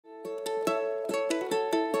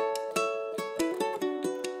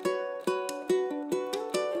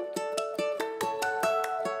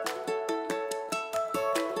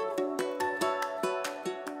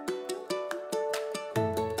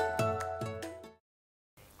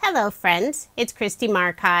Hello friends, it's Kristie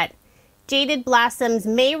Marcotte. Jaded Blossom's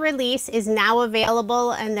May release is now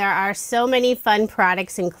available and there are so many fun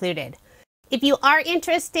products included. If you are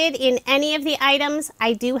interested in any of the items,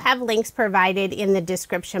 I do have links provided in the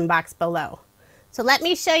description box below. So let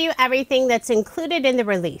me show you everything that's included in the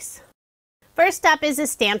release. First up is a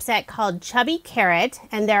stamp set called Chubby Carrot,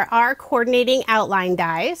 and there are coordinating outline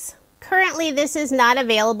dies. Currently this is not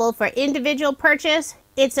available for individual purchase.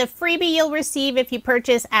 It's a freebie you'll receive if you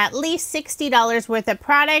purchase at least $60 worth of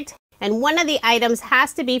product, and one of the items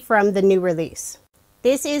has to be from the new release.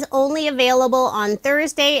 This is only available on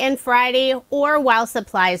Thursday and Friday or while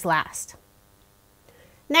supplies last.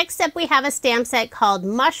 Next up we have a stamp set called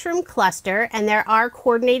Mushroom Cluster, and there are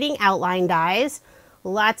coordinating outline dies.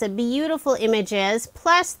 Lots of beautiful images,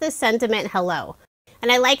 plus the sentiment hello.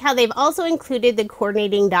 And I like how they've also included the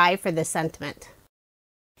coordinating die for the sentiment.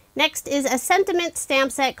 Next is a sentiment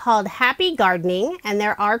stamp set called Happy Gardening, and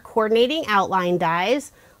there are coordinating outline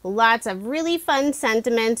dies. Lots of really fun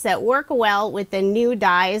sentiments that work well with the new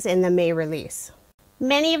dies in the May release.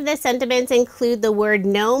 Many of the sentiments include the word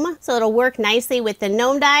gnome, so it'll work nicely with the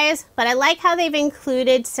gnome dies, but I like how they've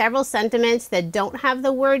included several sentiments that don't have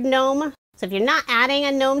the word gnome. So if you're not adding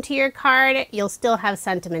a gnome to your card, you'll still have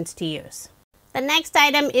sentiments to use. The next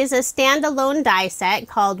item is a standalone die set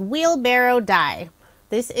called Wheelbarrow Die.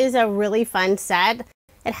 This is a really fun set.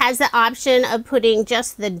 It has the option of putting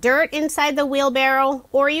just the dirt inside the wheelbarrow,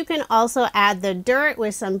 or you can also add the dirt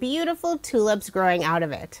with some beautiful tulips growing out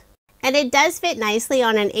of it. And it does fit nicely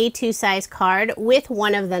on an A2 size card with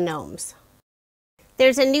one of the gnomes.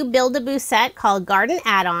 There's a new Build-A-Boo set called Garden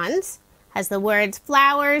Add-ons. Has the words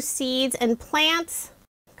flowers, seeds, and plants.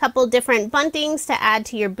 A couple different buntings to add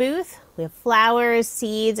to your booth. We have flowers,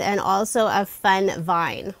 seeds, and also a fun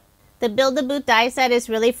vine. The Build-A-Booth die set is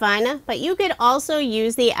really fun, but you could also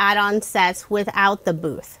use the add-on sets without the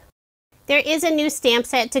booth. There is a new stamp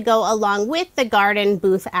set to go along with the garden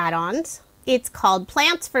booth add-ons. It's called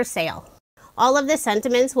Plants for Sale. All of the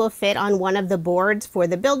sentiments will fit on one of the boards for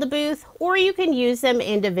the Build-A-Booth, or you can use them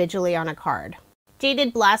individually on a card.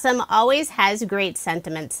 Jaded Blossom always has great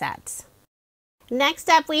sentiment sets. Next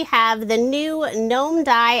up we have the new Gnome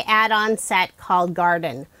die add-on set called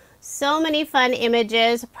Garden. So many fun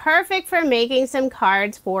images, perfect for making some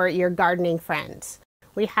cards for your gardening friends.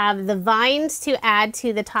 We have the vines to add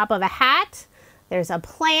to the top of a hat. There's a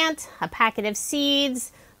plant, a packet of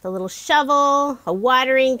seeds, the little shovel, a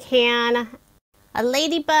watering can, a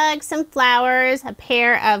ladybug, some flowers, a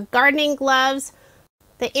pair of gardening gloves.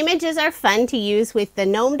 The images are fun to use with the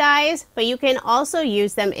gnome dies, but you can also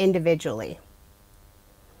use them individually.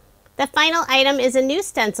 The final item is a new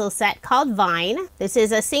stencil set called Vine. This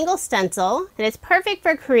is a single stencil, and it's perfect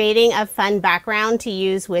for creating a fun background to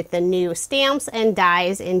use with the new stamps and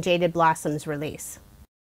dies in Jaded Blossom's release.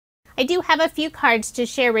 I do have a few cards to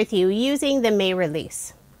share with you using the May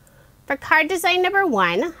release. For card design number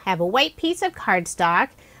 1, I have a white piece of cardstock,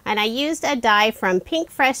 and I used a die from Pink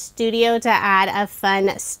Fresh Studio to add a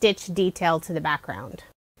fun stitch detail to the background.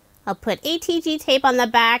 I'll put ATG tape on the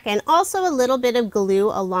back and also a little bit of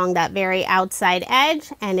glue along that very outside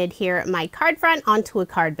edge and adhere my card front onto a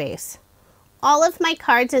card base. All of my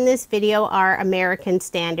cards in this video are American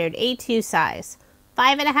Standard A2 size,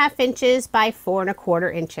 5.5 inches by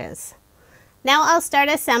 4.25 inches. Now I'll start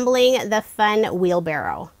assembling the fun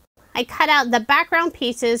wheelbarrow. I cut out the background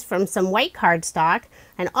pieces from some white cardstock,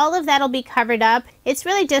 and all of that will be covered up. It's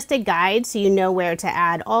really just a guide so you know where to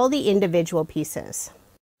add all the individual pieces.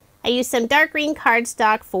 I used some dark green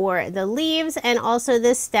cardstock for the leaves and also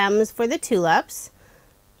the stems for the tulips.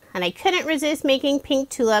 And I couldn't resist making pink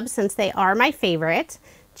tulips since they are my favorite.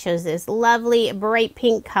 Chose this lovely bright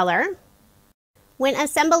pink color. When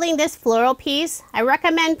assembling this floral piece, I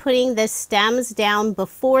recommend putting the stems down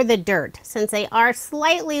before the dirt since they are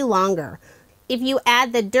slightly longer. If you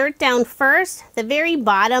add the dirt down first, the very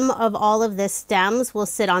bottom of all of the stems will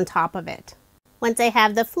sit on top of it. Once I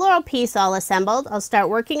have the floral piece all assembled, I'll start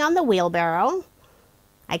working on the wheelbarrow.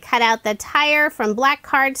 I cut out the tire from black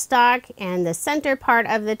cardstock and the center part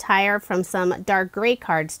of the tire from some dark gray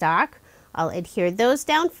cardstock. I'll adhere those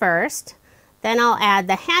down first. Then I'll add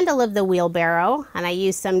the handle of the wheelbarrow, and I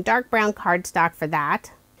use some dark brown cardstock for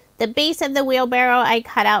that. The base of the wheelbarrow I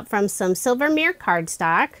cut out from some silver mirror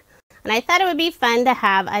cardstock, and I thought it would be fun to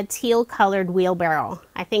have a teal colored wheelbarrow.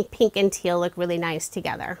 I think pink and teal look really nice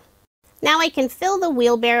together. Now I can fill the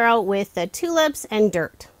wheelbarrow with the tulips and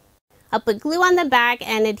dirt. I'll put glue on the back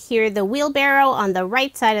and adhere the wheelbarrow on the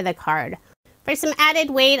right side of the card. For some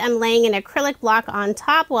added weight, I'm laying an acrylic block on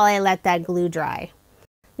top while I let that glue dry.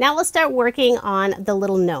 Now we'll start working on the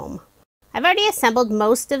little gnome. I've already assembled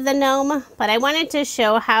most of the gnome, but I wanted to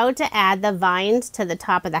show how to add the vines to the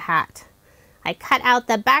top of the hat. I cut out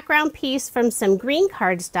the background piece from some green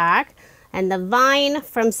cardstock and the vine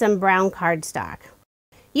from some brown cardstock.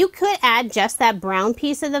 You could add just that brown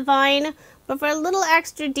piece of the vine, but for a little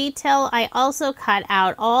extra detail, I also cut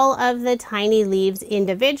out all of the tiny leaves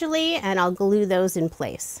individually, and I'll glue those in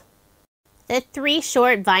place. The 3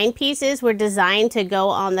 short vine pieces were designed to go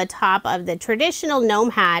on the top of the traditional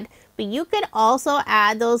gnome hat, but you could also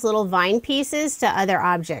add those little vine pieces to other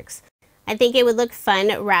objects. I think it would look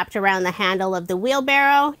fun wrapped around the handle of the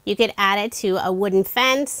wheelbarrow. You could add it to a wooden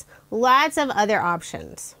fence, lots of other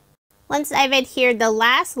options. Once I've adhered the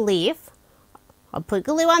last leaf, I'll put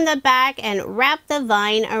glue on the back and wrap the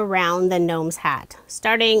vine around the gnome's hat,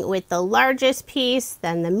 starting with the largest piece,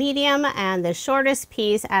 then the medium, and the shortest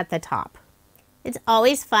piece at the top. It's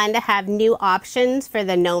always fun to have new options for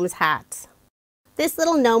the gnome's hats. This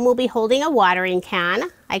little gnome will be holding a watering can.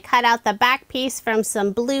 I cut out the back piece from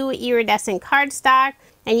some blue iridescent cardstock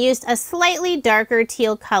and used a slightly darker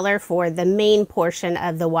teal color for the main portion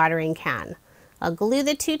of the watering can. I'll glue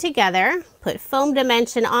the two together, put foam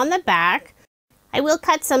dimension on the back. I will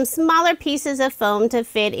cut some smaller pieces of foam to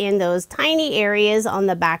fit in those tiny areas on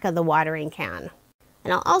the back of the watering can.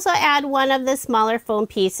 And I'll also add one of the smaller foam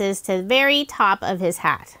pieces to the very top of his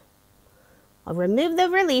hat. I'll remove the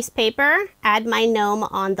release paper, add my gnome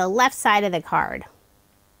on the left side of the card.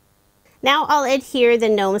 Now I'll adhere the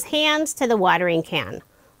gnome's hands to the watering can.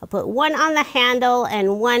 I'll put one on the handle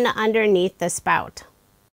and one underneath the spout.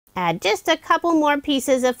 Add just a couple more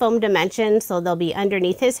pieces of foam dimension so they'll be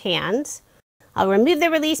underneath his hands. I'll remove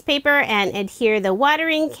the release paper and adhere the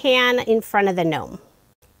watering can in front of the gnome.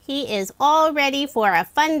 He is all ready for a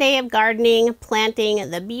fun day of gardening,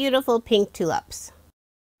 planting the beautiful pink tulips.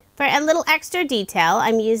 For a little extra detail,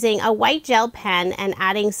 I'm using a white gel pen and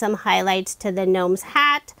adding some highlights to the gnome's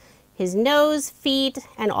hat, his nose, feet,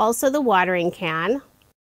 and also the watering can.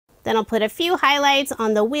 Then I'll put a few highlights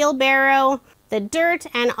on the wheelbarrow, the dirt,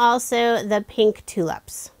 and also the pink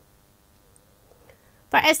tulips.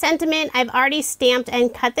 For a sentiment, I've already stamped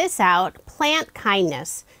and cut this out, Plant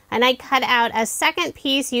Kindness. And I cut out a second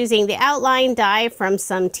piece using the outline die from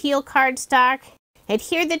some teal cardstock.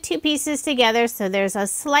 Adhere the 2 pieces together so there's a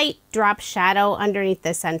slight drop shadow underneath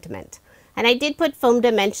the sentiment. And I did put foam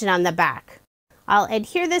dimension on the back. I'll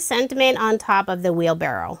adhere the sentiment on top of the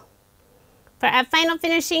wheelbarrow. For a final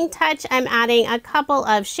finishing touch, I'm adding a couple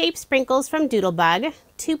of shape sprinkles from Doodlebug,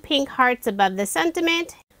 2 pink hearts above the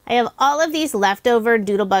sentiment. I have all of these leftover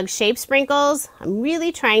Doodlebug shape sprinkles. I'm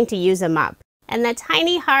really trying to use them up. And the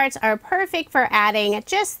tiny hearts are perfect for adding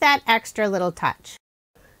just that extra little touch.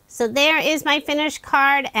 So there is my finished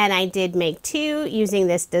card, and I did make 2 using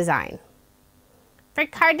this design. For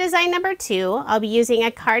card design number 2, I'll be using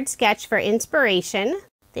a card sketch for inspiration.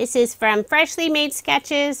 This is from Freshly Made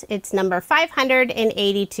Sketches. It's number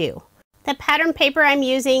 582. The pattern paper I'm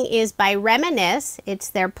using is by Reminisce. It's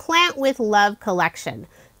their Plant with Love collection.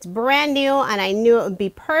 It's brand new, and I knew it would be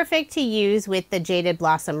perfect to use with the Jaded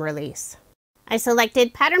Blossom release. I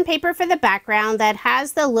selected pattern paper for the background that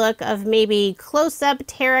has the look of maybe close-up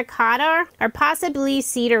terracotta or possibly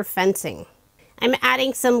cedar fencing. I'm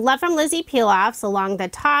adding some Love from Lizzie peel-offs along the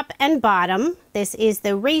top and bottom. This is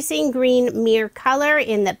the Racing Green Mirror color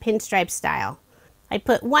in the pinstripe style. I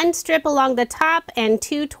put 1 strip along the top and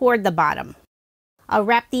 2 toward the bottom. I'll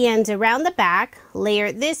wrap the ends around the back,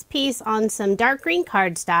 layer this piece on some dark green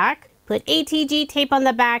cardstock, put ATG tape on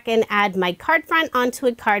the back, and add my card front onto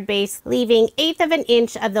a card base, leaving 1/8 of an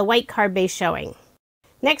inch of the white card base showing.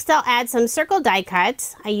 Next, I'll add some circle die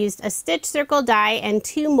cuts. I used a stitch circle die and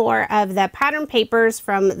 2 more of the pattern papers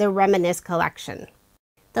from the Reminisce collection.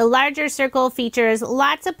 The larger circle features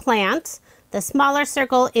lots of plants. The smaller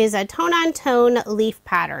circle is a tone-on-tone leaf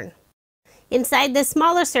pattern. Inside the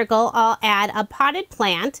smaller circle, I'll add a potted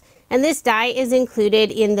plant, and this die is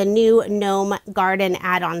included in the new Gnome Garden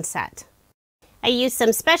add-on set. I used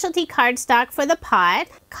some specialty cardstock for the pot,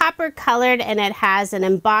 copper colored, and it has an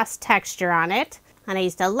embossed texture on it. And I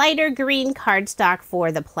used a lighter green cardstock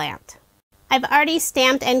for the plant. I've already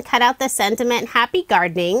stamped and cut out the sentiment Happy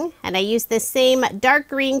Gardening, and I used the same dark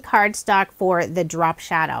green cardstock for the drop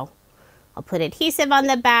shadow. I'll put adhesive on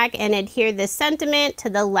the back and adhere the sentiment to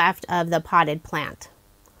the left of the potted plant.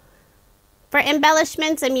 For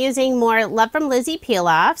embellishments, I'm using more Love from Lizzie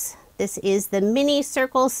peel-offs. This is the mini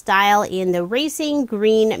circle style in the Racing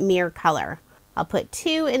Green Mirror color. I'll put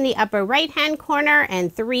 2 in the upper right-hand corner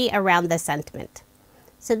and 3 around the sentiment.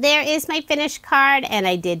 So there is my finished card, and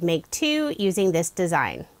I did make 2 using this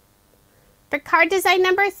design. For card design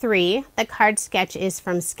number 3, the card sketch is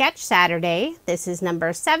from Sketch Saturday. This is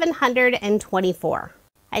number 724.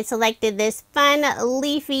 I selected this fun,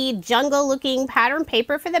 leafy, jungle-looking pattern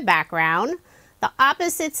paper for the background. The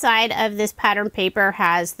opposite side of this pattern paper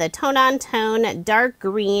has the tone-on-tone dark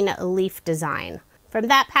green leaf design. From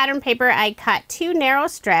that pattern paper, I cut 2 narrow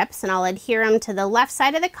strips, and I'll adhere them to the left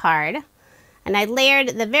side of the card. And I layered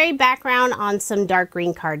the very background on some dark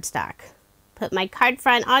green cardstock. Put my card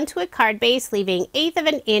front onto a card base, leaving 1/8 of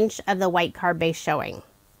an inch of the white card base showing.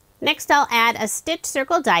 Next, I'll add a stitch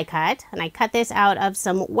circle die cut, and I cut this out of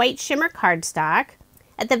some white shimmer cardstock.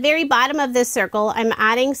 At the very bottom of this circle, I'm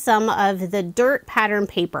adding some of the dirt pattern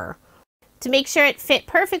paper. To make sure it fit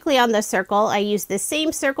perfectly on the circle, I used the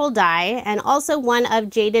same circle die and also one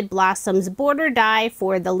of Jaded Blossom's border die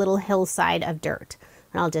for the little hillside of dirt.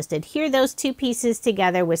 And I'll just adhere those 2 pieces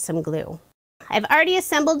together with some glue. I've already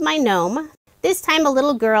assembled my gnome. This time a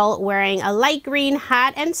little girl wearing a light green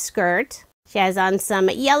hat and skirt. She has on some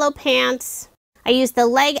yellow pants. I used the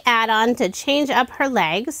leg add-on to change up her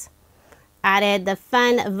legs. Added the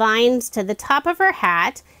fun vines to the top of her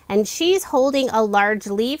hat, and she's holding a large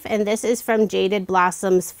leaf, and this is from Jaded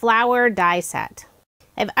Blossom's flower die set.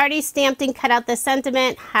 I've already stamped and cut out the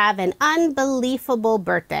sentiment, "Have an unbelievable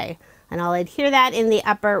birthday," and I'll adhere that in the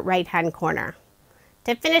upper right-hand corner.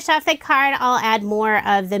 To finish off the card, I'll add more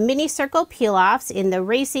of the mini circle peel-offs in the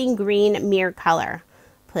racing green mirror color.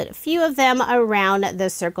 Put a few of them around the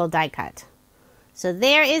circle die cut. So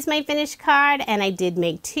there is my finished card, and I did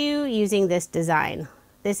make 2 using this design.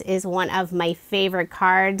 This is one of my favorite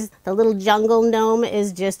cards. The little jungle gnome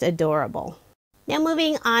is just adorable. Now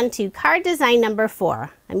moving on to card design number 4.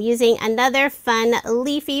 I'm using another fun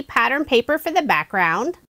leafy pattern paper for the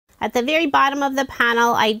background. At the very bottom of the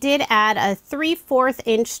panel, I did add a 3/4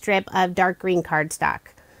 inch strip of dark green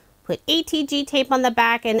cardstock. Put ATG tape on the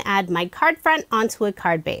back and add my card front onto a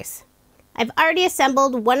card base. I've already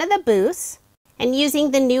assembled one of the booths, and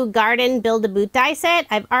using the new Garden Build-A-Boot die set,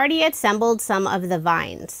 I've already assembled some of the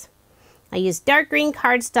vines. I used dark green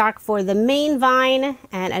cardstock for the main vine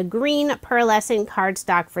and a green pearlescent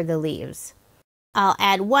cardstock for the leaves. I'll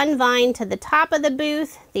add one vine to the top of the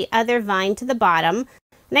booth, the other vine to the bottom,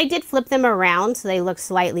 and I did flip them around so they look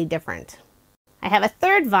slightly different. I have a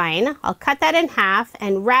third vine. I'll cut that in half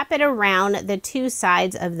and wrap it around the 2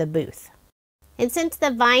 sides of the booth. And since the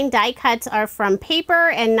vine die cuts are from paper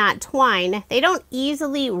and not twine, they don't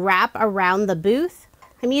easily wrap around the booth.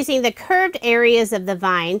 I'm using the curved areas of the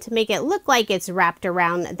vine to make it look like it's wrapped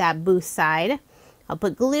around that booth side. I'll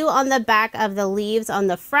put glue on the back of the leaves on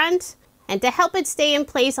the front, and to help it stay in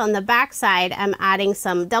place on the back side, I'm adding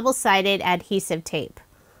some double-sided adhesive tape.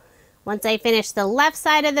 Once I finish the left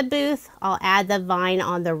side of the booth, I'll add the vine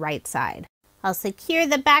on the right side. I'll secure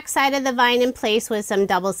the back side of the vine in place with some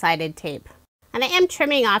double-sided tape. And I am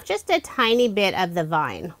trimming off just a tiny bit of the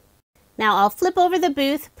vine. Now I'll flip over the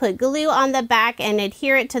booth, put glue on the back, and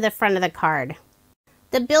adhere it to the front of the card.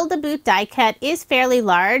 The Build-A-Boot die cut is fairly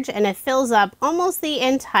large, and it fills up almost the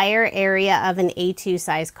entire area of an A2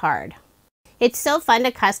 size card. It's so fun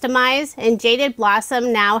to customize, and Jaded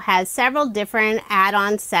Blossom now has several different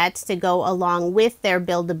add-on sets to go along with their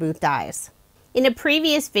Build-A-Boot dies. In a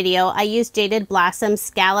previous video, I used Jaded Blossom's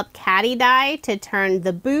Scallop Caddy die to turn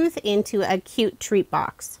the booth into a cute treat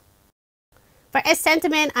box. For a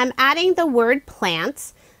sentiment, I'm adding the word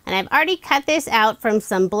plants, and I've already cut this out from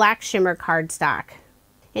some black shimmer cardstock.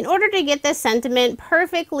 In order to get the sentiment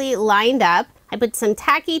perfectly lined up, I put some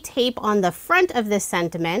tacky tape on the front of the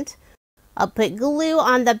sentiment. I'll put glue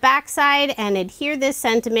on the back side and adhere this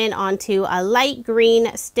sentiment onto a light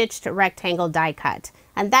green stitched rectangle die cut.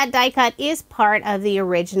 And that die cut is part of the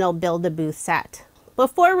original Build-A-Booth set.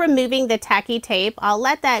 Before removing the tacky tape, I'll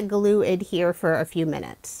let that glue adhere for a few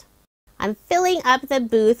minutes. I'm filling up the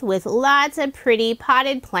booth with lots of pretty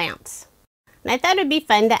potted plants. And I thought it would be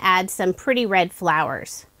fun to add some pretty red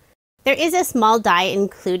flowers. There is a small die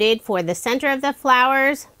included for the center of the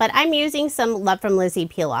flowers, but I'm using some Love from Lizzie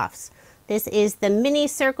peel-offs. This is the mini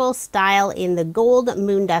circle style in the gold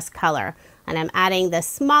moondust color, and I'm adding the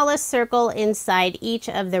smallest circle inside each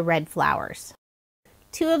of the red flowers.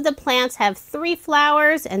 2 of the plants have 3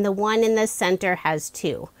 flowers, and the one in the center has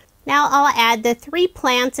 2. Now I'll add the 3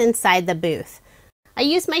 plants inside the booth. I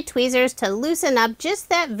use my tweezers to loosen up just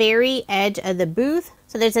that very edge of the booth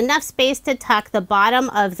so there's enough space to tuck the bottom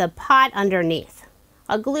of the pot underneath.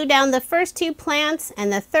 I'll glue down the first 2 plants,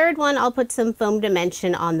 and the third one I'll put some foam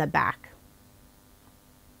dimension on the back.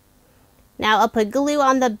 Now I'll put glue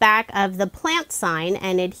on the back of the plant sign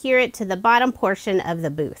and adhere it to the bottom portion of the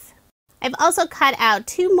booth. I've also cut out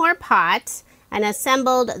 2 more pots and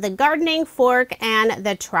assembled the gardening fork and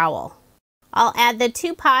the trowel. I'll add the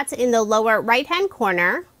 2 pots in the lower right-hand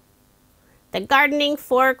corner. The gardening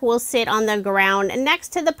fork will sit on the ground next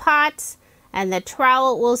to the pots, and the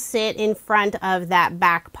trowel will sit in front of that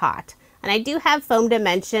back pot. And I do have foam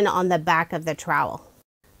dimension on the back of the trowel.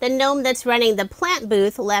 The gnome that's running the plant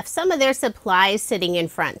booth left some of their supplies sitting in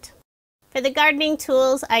front. For the gardening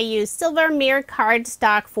tools, I used silver mirror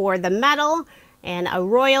cardstock for the metal and a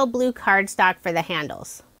royal blue cardstock for the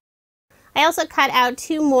handles. I also cut out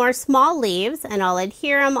 2 more small leaves, and I'll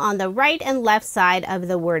adhere them on the right and left side of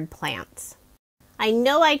the word plants. I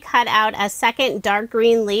know I cut out a second dark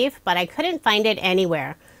green leaf, but I couldn't find it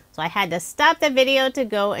anywhere, so I had to stop the video to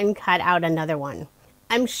go and cut out another one.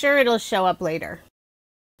 I'm sure it'll show up later.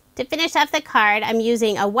 To finish off the card, I'm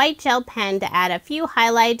using a white gel pen to add a few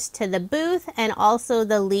highlights to the booth and also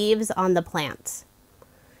the leaves on the plants.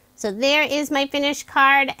 So there is my finished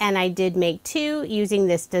card, and I did make 2 using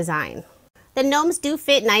this design. The gnomes do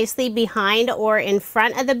fit nicely behind or in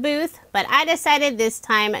front of the booth, but I decided this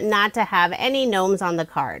time not to have any gnomes on the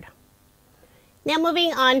card. Now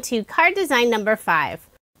moving on to card design number 5.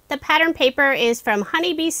 The pattern paper is from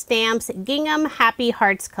Honeybee Stamps Gingham Happy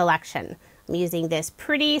Hearts collection. I'm using this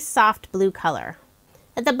pretty soft blue color.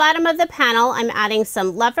 At the bottom of the panel, I'm adding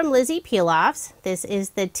some Love from Lizzie peel-offs. This is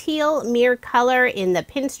the teal mirror color in the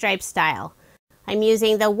pinstripe style. I'm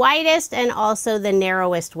using the widest and also the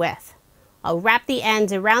narrowest width. I'll wrap the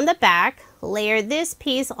ends around the back, layer this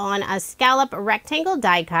piece on a Scallop Rectangle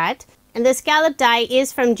die cut, and the scallop die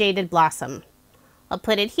is from Jaded Blossom. I'll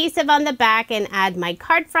put adhesive on the back and add my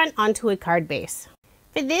card front onto a card base.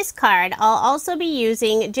 For this card, I'll also be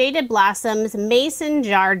using Jaded Blossom's Mason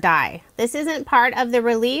Jar die. This isn't part of the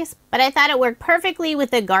release, but I thought it worked perfectly with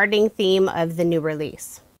the gardening theme of the new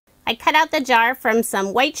release. I cut out the jar from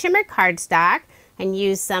some white shimmer cardstock and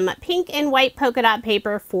use some pink and white polka dot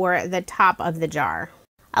paper for the top of the jar.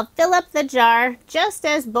 I'll fill up the jar just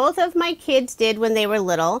as both of my kids did when they were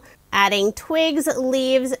little, adding twigs,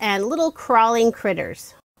 leaves, and little crawling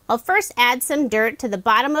critters. I'll first add some dirt to the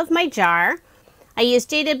bottom of my jar. I used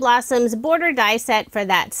Jaded Blossom's border die set for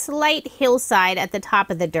that slight hillside at the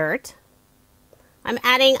top of the dirt. I'm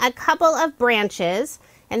adding a couple of branches,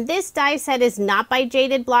 and this die set is not by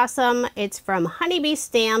Jaded Blossom. It's from Honeybee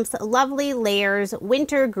Stamps Lovely Layers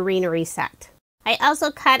Winter Greenery set. I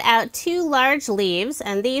also cut out 2 large leaves,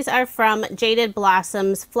 and these are from Jaded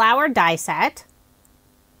Blossom's flower die set.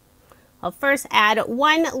 I'll first add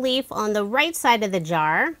 1 leaf on the right side of the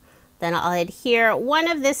jar. Then I'll adhere one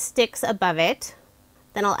of the sticks above it.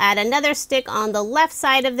 Then I'll add another stick on the left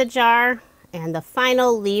side of the jar and the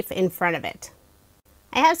final leaf in front of it.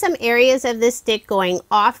 I have some areas of this stick going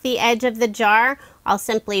off the edge of the jar. I'll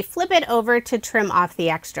simply flip it over to trim off the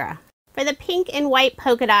extra. For the pink and white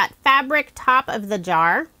polka dot fabric top of the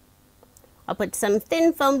jar, I'll put some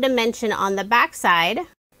thin foam dimension on the back side.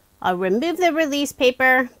 I'll remove the release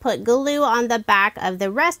paper, put glue on the back of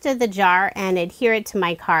the rest of the jar, and adhere it to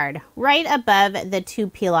my card, right above the 2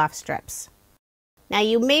 peel-off strips. Now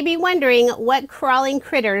you may be wondering what crawling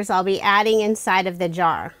critters I'll be adding inside of the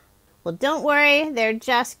jar. Well, don't worry, they're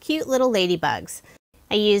just cute little ladybugs.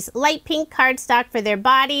 I use light pink cardstock for their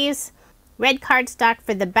bodies, red cardstock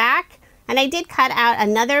for the back, and I did cut out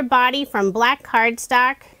another body from black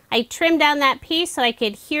cardstock. I trimmed down that piece so I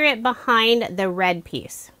could adhere it behind the red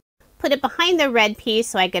piece. Put it behind the red piece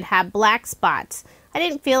so I could have black spots. I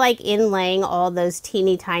didn't feel like inlaying all those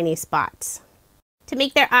teeny tiny spots. To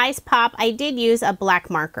make their eyes pop, I did use a black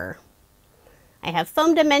marker. I have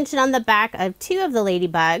foam dimension on the back of 2 of the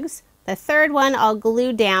ladybugs. The third one I'll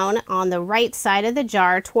glue down on the right side of the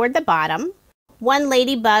jar toward the bottom. 1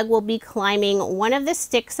 ladybug will be climbing one of the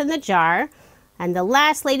sticks in the jar, and the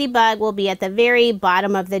last ladybug will be at the very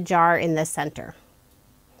bottom of the jar in the center.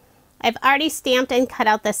 I've already stamped and cut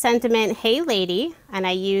out the sentiment, "Hey Lady," and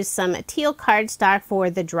I used some teal cardstock for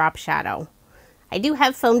the drop shadow. I do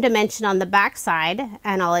have foam dimension on the back side,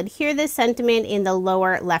 and I'll adhere this sentiment in the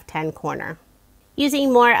lower left-hand corner.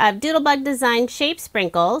 Using more of Doodlebug Design shape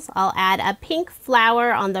sprinkles, I'll add a pink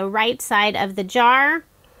flower on the right side of the jar,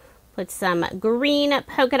 put some green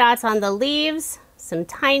polka dots on the leaves, some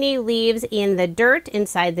tiny leaves in the dirt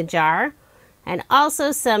inside the jar, and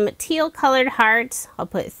also some teal colored hearts. I'll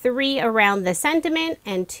put 3 around the sentiment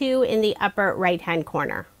and 2 in the upper right-hand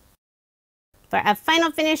corner. For a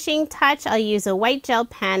final finishing touch, I'll use a white gel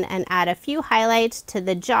pen and add a few highlights to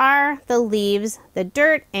the jar, the leaves, the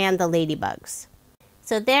dirt, and the ladybugs.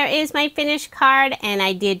 So there is my finished card, and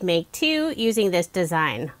I did make 2 using this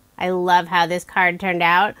design. I love how this card turned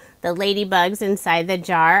out. The ladybugs inside the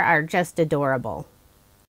jar are just adorable.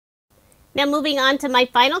 Now moving on to my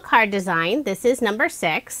final card design. This is number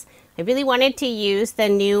 6. I really wanted to use the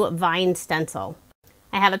new Vine stencil.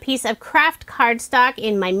 I have a piece of craft cardstock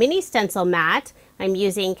in my mini stencil mat. I'm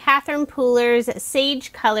using Catherine Pooler's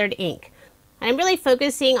Sage Colored ink. And I'm really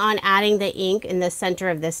focusing on adding the ink in the center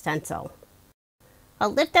of this stencil.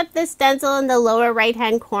 I'll lift up the stencil in the lower right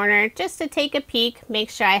hand corner just to take a peek, make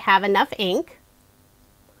sure I have enough ink.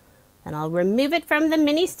 Then I'll remove it from the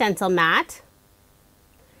mini stencil mat.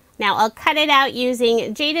 Now I'll cut it out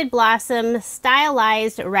using Jaded Blossom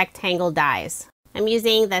Stylized Rectangle dies. I'm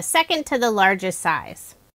using the second to the largest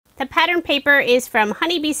size. The pattern paper is from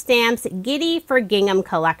Honeybee Stamp's Giddy For Gingham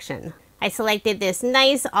collection. I selected this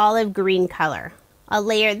nice olive green color. I'll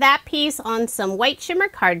layer that piece on some white shimmer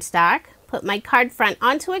cardstock, put my card front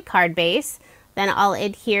onto a card base, then I'll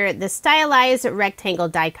adhere the Stylized Rectangle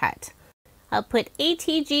die cut. I'll put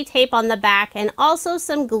ATG tape on the back and also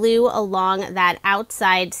some glue along that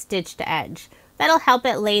outside stitched edge. That'll help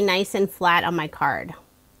it lay nice and flat on my card.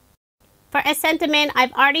 For a sentiment,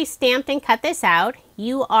 I've already stamped and cut this out.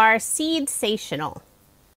 You are seedsational.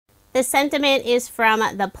 The sentiment is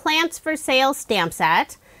from the Plants for Sale stamp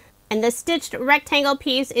set, and the stitched rectangle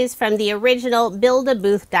piece is from the original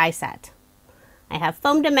Build-A-Booth die set. I have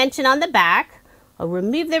foam dimension on the back. I'll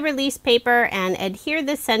remove the release paper and adhere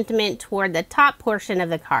the sentiment toward the top portion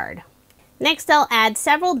of the card. Next, I'll add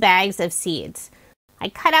several bags of seeds. I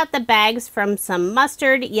cut out the bags from some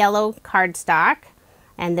mustard yellow cardstock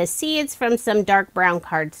and the seeds from some dark brown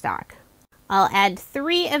cardstock. I'll add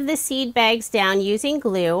 3 of the seed bags down using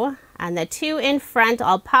glue, and the 2 in front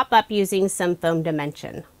I'll pop up using some foam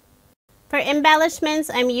dimension. For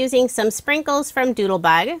embellishments, I'm using some sprinkles from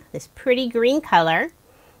Doodlebug, this pretty green color.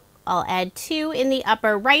 I'll add 2 in the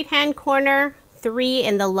upper right hand corner, 3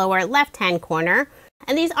 in the lower left hand corner,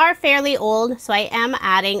 and these are fairly old, so I am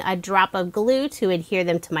adding a drop of glue to adhere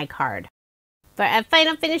them to my card. For a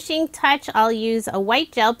final finishing touch, I'll use a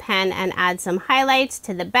white gel pen and add some highlights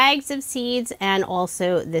to the bags of seeds and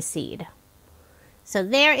also the seed. So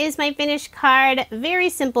there is my finished card. Very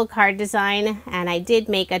simple card design, and I did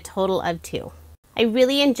make a total of 2. I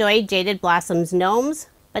really enjoy Jaded Blossom's Gnomes,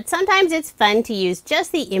 but sometimes it's fun to use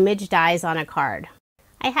just the image dies on a card.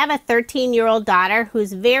 I have a 13-year-old daughter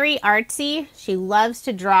who's very artsy. She loves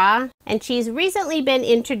to draw, and she's recently been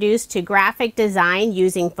introduced to graphic design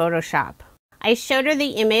using Photoshop. I showed her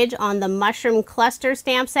the image on the mushroom cluster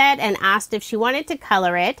stamp set and asked if she wanted to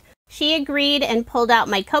color it. She agreed and pulled out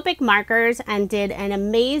my Copic markers and did an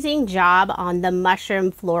amazing job on the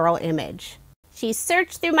mushroom floral image. She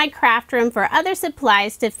searched through my craft room for other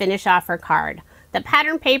supplies to finish off her card. The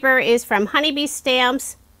pattern paper is from Honeybee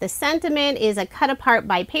Stamps. The sentiment is a cut apart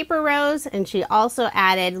by Paper Rose, and she also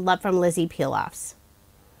added Love from Lizzie peel-offs.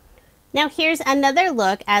 Now here's another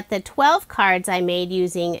look at the 12 cards I made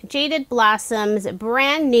using Jaded Blossom's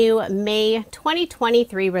brand new May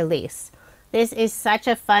 2023 release. This is such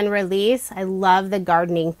a fun release. I love the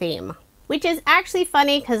gardening theme, which is actually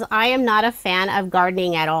funny because I am not a fan of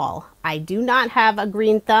gardening at all. I do not have a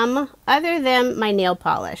green thumb other than my nail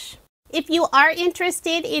polish. If you are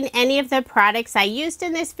interested in any of the products I used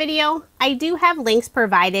in this video, I do have links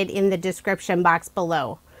provided in the description box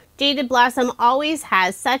below. Jaded Blossom always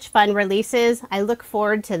has such fun releases. I look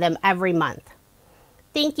forward to them every month.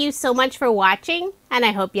 Thank you so much for watching, and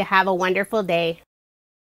I hope you have a wonderful day.